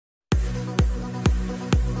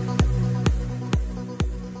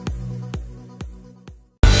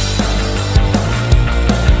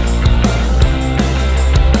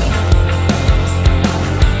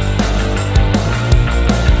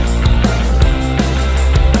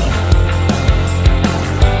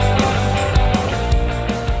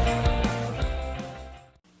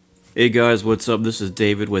Hey guys, what's up? This is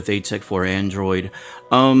David with A Tech for Android.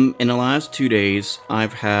 In the last 2 days,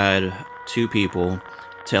 I've had 2 people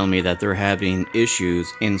tell me that they're having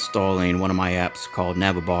issues installing one of my apps called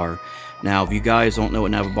Navibar. Now, if you guys don't know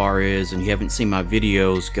what Navibar is and you haven't seen my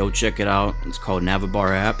videos, go check it out. It's called Navibar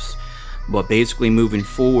Apps. But basically, moving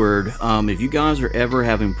forward, if you guys are ever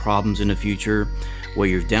having problems in the future where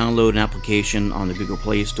you download an application on the Google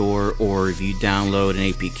Play Store, or if you download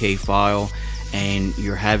an APK file and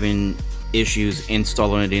you're having issues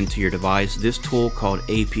installing it into your device, this tool called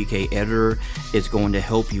APK Editor is going to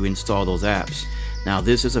help you install those apps. Now,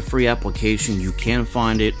 this is a free application. You can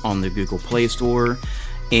find it on the Google Play Store,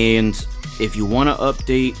 and if you want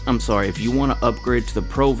to if you want to upgrade to the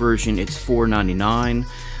Pro version, it's $4.99,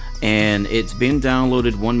 and it's been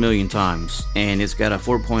downloaded 1 million times, and it's got a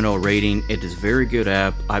 4.0 rating. It is a very good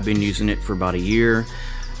app. I've been using it for about a year,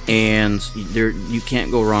 and you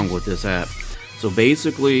can't go wrong with this app. So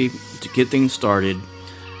basically, to get things started,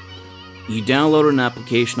 you download an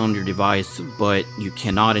application on your device, but you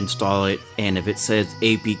cannot install it. And if it says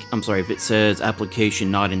application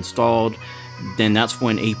not installed, then that's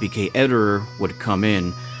when APK Editor would come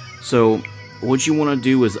in. So what you want to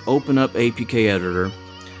do is open up APK Editor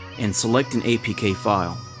and select an APK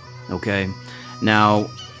file. Okay. Now,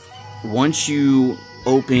 once you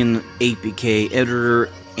open APK Editor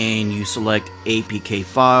and you select APK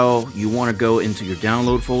file, you want to go into your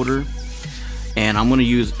download folder, and I'm going to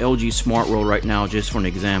use LG Smart Roll right now just for an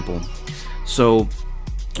example. So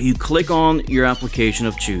you click on your application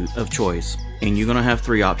of choice, and you're going to have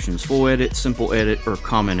 3 options: full edit, simple edit, or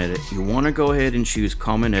common edit. You want to go ahead and choose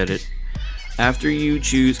common edit. After you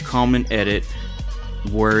choose common edit,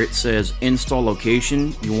 where it says install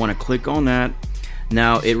location, you want to click on that.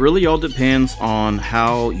 Now, it really all depends on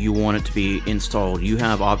how you want it to be installed. You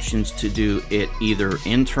have options to do it either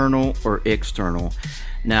internal or external.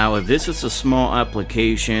 Now, if this is a small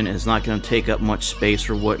application and it's not going to take up much space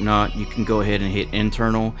or whatnot, you can go ahead and hit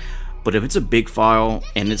internal. But if it's a big file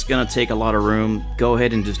and it's going to take a lot of room, go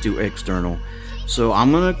ahead and just do external. So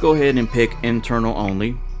I'm going to go ahead and pick internal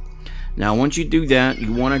only. Now, once you do that,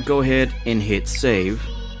 you want to go ahead and hit save,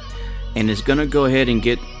 and it's going to go ahead and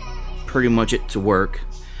get pretty much it to work.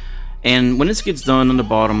 And when this gets done on the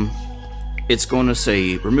bottom, it's going to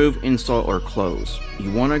say remove, install, or close.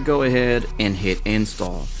 You want to go ahead and hit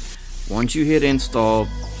install. Once you hit install,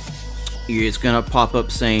 it's going to pop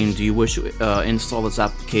up saying, do you wish to install this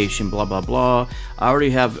application, blah blah blah. I already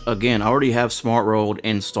have Smart Roll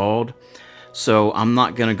installed, so I'm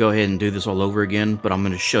not going to go ahead and do this all over again, but I'm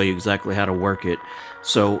going to show you exactly how to work it.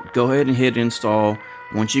 So go ahead and hit install.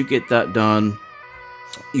 Once you get that done,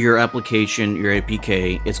 your application, your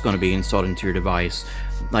APK, it's going to be installed into your device.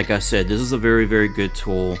 Like I said, this is a very, very good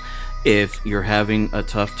tool if you're having a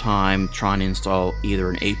tough time trying to install either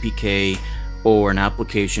an APK or an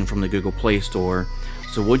application from the Google Play Store.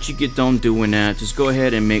 So once you get done doing that, just go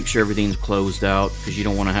ahead and make sure everything's closed out, because you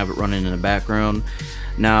don't want to have it running in the background.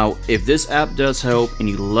 Now, if this app does help and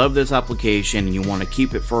you love this application and you want to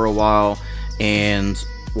keep it for a while, and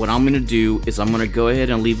what I'm going to do is I'm going to go ahead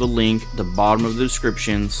and leave a link at the bottom of the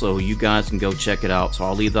description so you guys can go check it out. So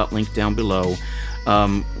I'll leave that link down below.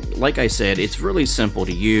 Like I said, it's really simple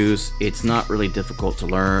to use. It's not really difficult to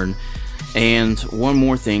learn. And one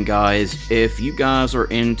more thing, guys, if you guys are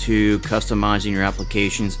into customizing your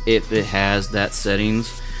applications, if it has that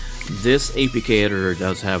settings, this APK Editor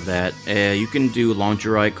does have that. You can do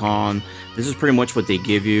launcher icon. This is pretty much what they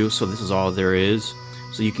give you, so this is all there is.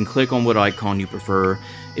 So you can click on what icon you prefer.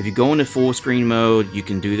 If you go into full screen mode, you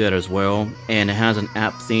can do that as well. And it has an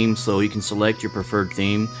app theme, so you can select your preferred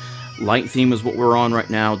theme. Light theme is what we're on right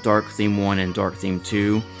now, dark theme 1 and dark theme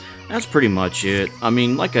 2. That's pretty much it. I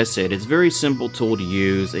mean, like I said, it's a very simple tool to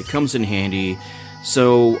use. It comes in handy.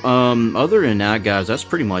 So other than that, guys, that's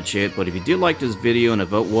pretty much it. But if you did like this video and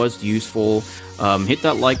if it was useful, hit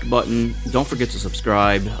that like button. Don't forget to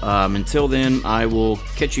subscribe. Until then, I will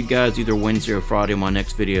catch you guys either Wednesday or Friday on my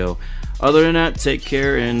next video. Other than that, take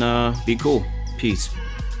care and be cool. Peace.